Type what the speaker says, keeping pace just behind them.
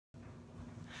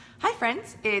Hi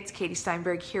friends, it's Katie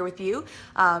Steinberg here with you.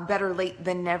 Better late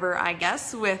than never, I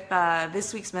guess, with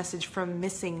this week's message from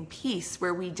Missing Peace,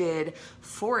 where we did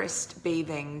forest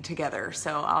bathing together.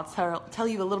 So I'll tell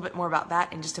you a little bit more about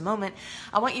that in just a moment.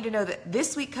 I want you to know that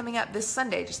this week coming up, this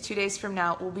Sunday, just 2 days from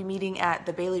now, we'll be meeting at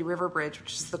the Bailey River Bridge,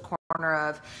 which is the corner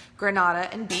of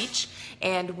Granada and Beach,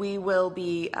 and we will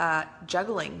be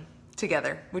juggling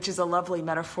together, which is a lovely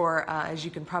metaphor, as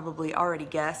you can probably already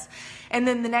guess. And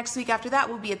then the next week after that,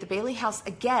 we'll be at the Bailey House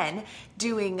again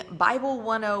doing Bible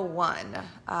 101,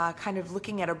 kind of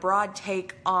looking at a broad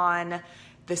take on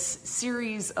this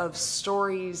series of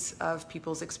stories of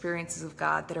people's experiences of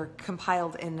God that are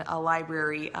compiled in a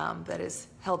library that is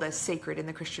held as sacred in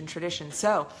the Christian tradition.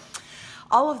 So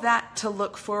all of that to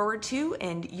look forward to,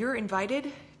 and you're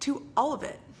invited to all of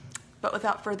it. But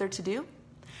without further ado,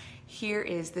 here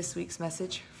is this week's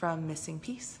message from Missing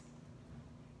Peace.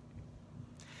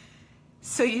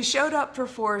 So you showed up for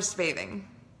forest bathing.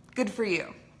 Good for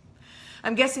you.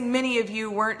 I'm guessing many of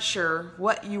you weren't sure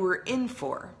what you were in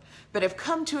for, but have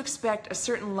come to expect a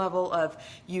certain level of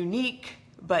unique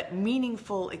but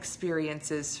meaningful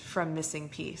experiences from Missing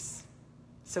Peace.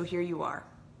 So here you are.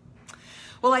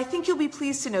 Well, I think you'll be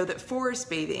pleased to know that forest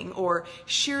bathing, or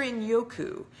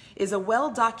shirin-yoku, is a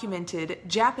well-documented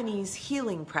Japanese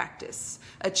healing practice,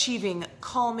 achieving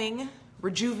calming,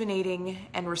 rejuvenating,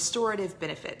 and restorative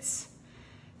benefits.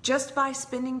 Just by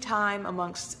spending time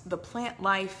amongst the plant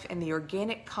life and the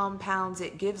organic compounds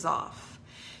it gives off,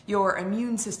 your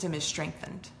immune system is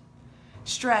strengthened.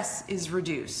 Stress is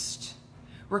reduced.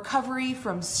 Recovery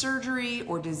from surgery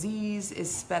or disease is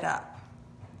sped up.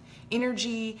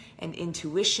 Energy and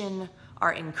intuition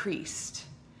are increased,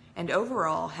 and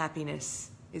overall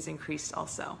happiness is increased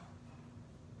also.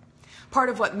 Part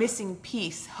of what Missing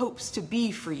Peace hopes to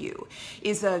be for you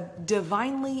is a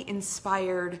divinely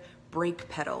inspired brake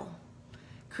pedal,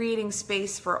 creating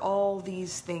space for all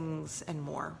these things and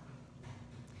more.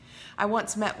 I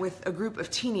once met with a group of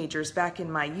teenagers back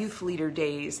in my youth leader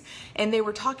days, and they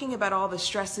were talking about all the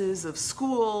stresses of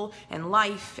school and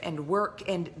life and work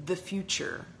and the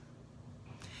future.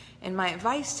 And my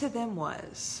advice to them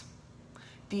was,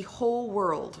 the whole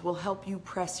world will help you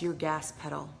press your gas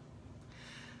pedal.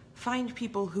 Find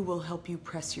people who will help you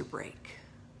press your brake.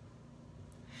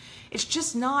 It's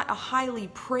just not a highly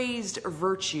praised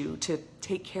virtue to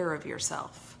take care of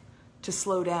yourself, to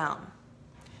slow down.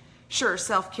 Sure,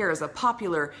 self-care is a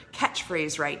popular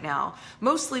catchphrase right now,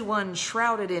 mostly one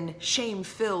shrouded in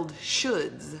shame-filled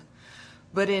shoulds.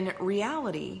 But in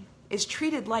reality, it's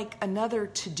treated like another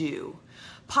to-do,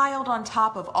 piled on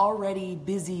top of already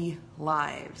busy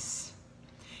lives.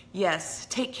 Yes,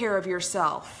 take care of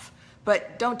yourself,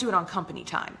 but don't do it on company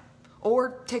time,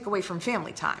 or take away from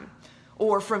family time,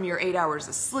 or from your 8 hours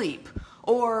of sleep,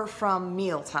 or from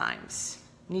meal times.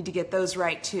 You need to get those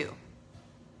right too.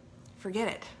 Forget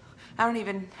it. I don't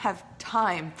even have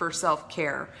time for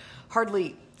self-care,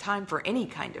 hardly time for any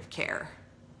kind of care.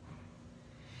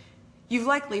 You've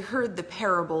likely heard the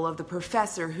parable of the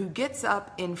professor who gets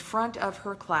up in front of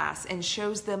her class and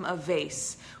shows them a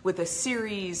vase with a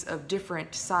series of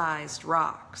different sized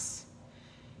rocks.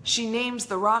 She names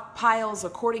the rock piles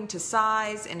according to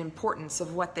size and importance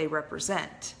of what they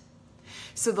represent.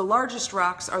 So the largest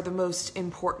rocks are the most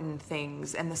important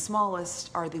things, and the smallest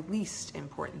are the least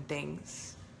important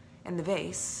things. And the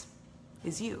vase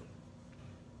is you.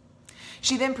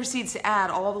 She then proceeds to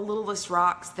add all the littlest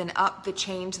rocks, then up the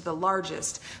chain to the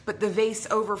largest, but the vase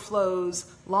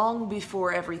overflows long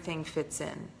before everything fits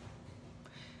in.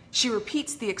 She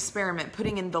repeats the experiment,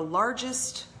 putting in the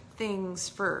largest things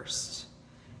first,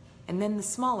 and then the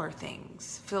smaller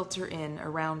things filter in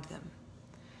around them,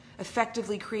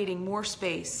 effectively creating more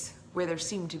space where there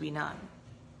seemed to be none.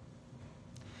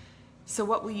 So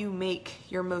what will you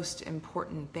make your most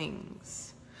important things?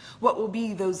 What will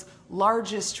be those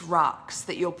largest rocks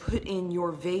that you'll put in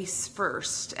your vase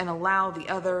first and allow the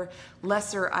other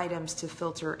lesser items to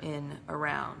filter in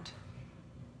around?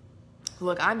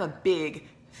 Look, I'm a big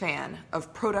fan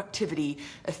of productivity,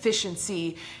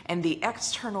 efficiency, and the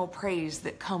external praise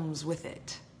that comes with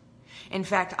it. In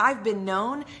fact, I've been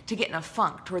known to get in a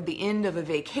funk toward the end of a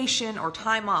vacation or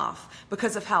time off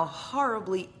because of how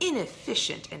horribly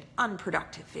inefficient and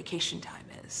unproductive vacation time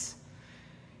is.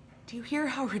 Do you hear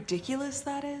how ridiculous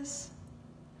that is?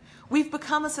 We've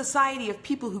become a society of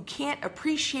people who can't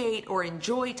appreciate or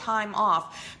enjoy time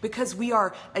off because we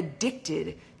are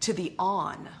addicted to the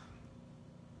on.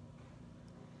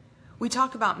 We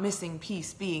talk about Missing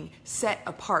Peace being set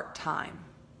apart time,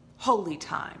 holy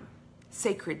time,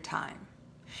 sacred time,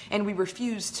 and we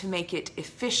refuse to make it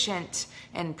efficient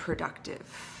and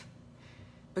productive.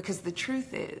 Because the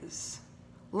truth is,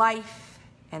 life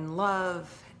and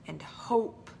love and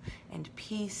hope and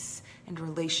peace and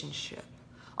relationship,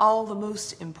 all the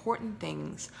most important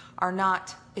things, are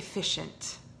not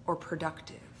efficient or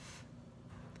productive.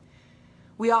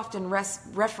 We often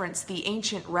reference the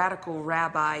ancient radical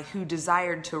rabbi who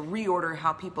desired to reorder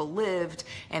how people lived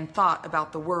and thought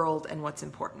about the world and what's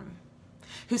important,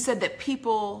 who said that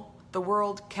people the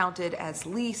world counted as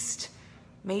least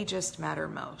may just matter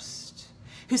most,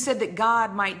 who said that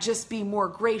God might just be more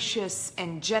gracious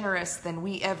and generous than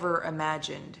we ever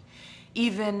imagined,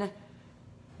 even,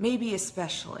 maybe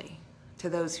especially, to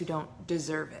those who don't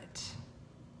deserve it,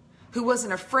 who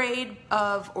wasn't afraid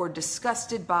of or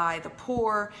disgusted by the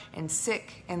poor and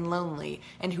sick and lonely,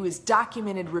 and who is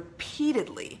documented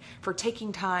repeatedly for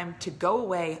taking time to go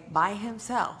away by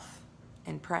himself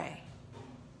and pray.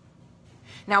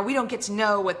 Now, we don't get to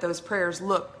know what those prayers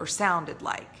looked or sounded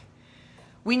like.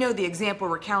 We know the example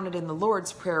recounted in the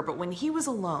Lord's Prayer, but when he was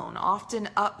alone, often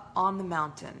up on the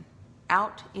mountain,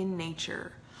 out in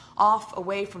nature, off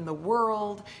away from the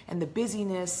world and the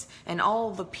busyness and all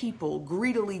the people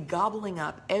greedily gobbling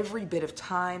up every bit of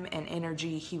time and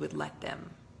energy he would let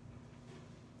them.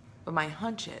 But my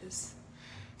hunch is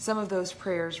some of those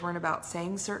prayers weren't about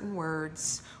saying certain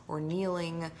words or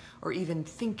kneeling or even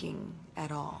thinking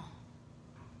at all,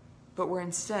 but were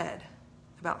instead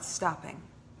about stopping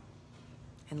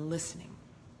and listening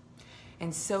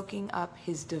and soaking up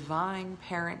his divine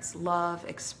parent's love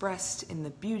expressed in the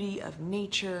beauty of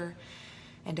nature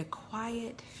and a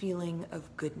quiet feeling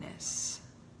of goodness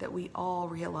that we all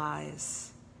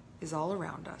realize is all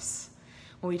around us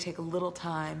when we take a little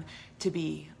time to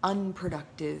be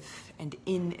unproductive and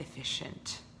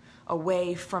inefficient,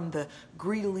 away from the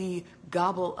greedily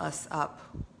gobble us up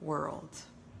world.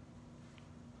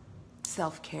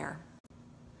 Self-care,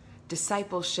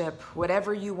 discipleship,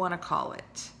 whatever you want to call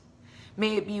it.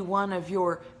 May it be one of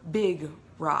your big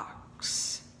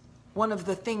rocks, one of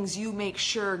the things you make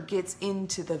sure gets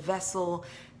into the vessel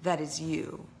that is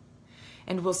you,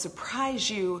 and will surprise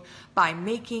you by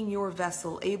making your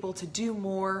vessel able to do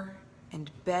more and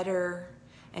better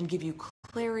and give you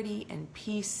clarity and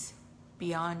peace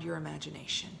beyond your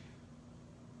imagination.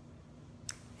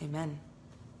 Amen.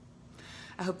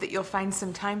 I hope that you'll find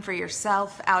some time for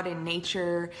yourself out in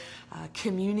nature,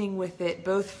 communing with it,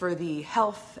 both for the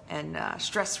health and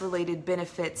stress-related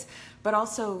benefits, but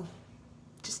also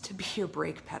just to be your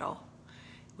brake pedal.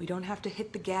 We don't have to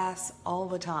hit the gas all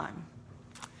the time.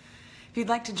 If you'd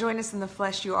like to join us in the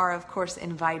flesh, you are, of course,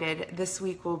 invited. This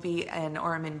week we'll be in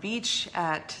Ormond Beach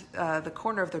at the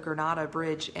corner of the Granada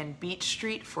Bridge and Beach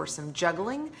Street for some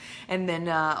juggling. And then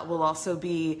we'll also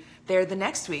be there the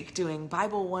next week doing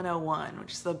Bible 101,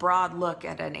 which is the broad look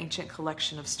at an ancient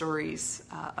collection of stories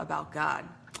about God.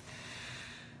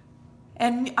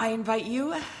 And I invite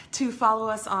you to follow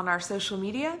us on our social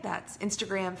media. That's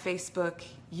Instagram, Facebook,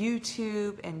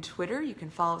 YouTube, and Twitter. You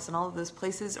can follow us in all of those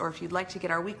places. Or if you'd like to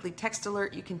get our weekly text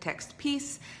alert, you can text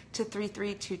PEACE to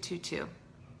 33222.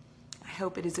 I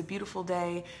hope it is a beautiful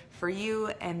day for you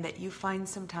and that you find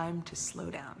some time to slow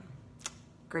down.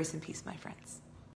 Grace and peace, my friends.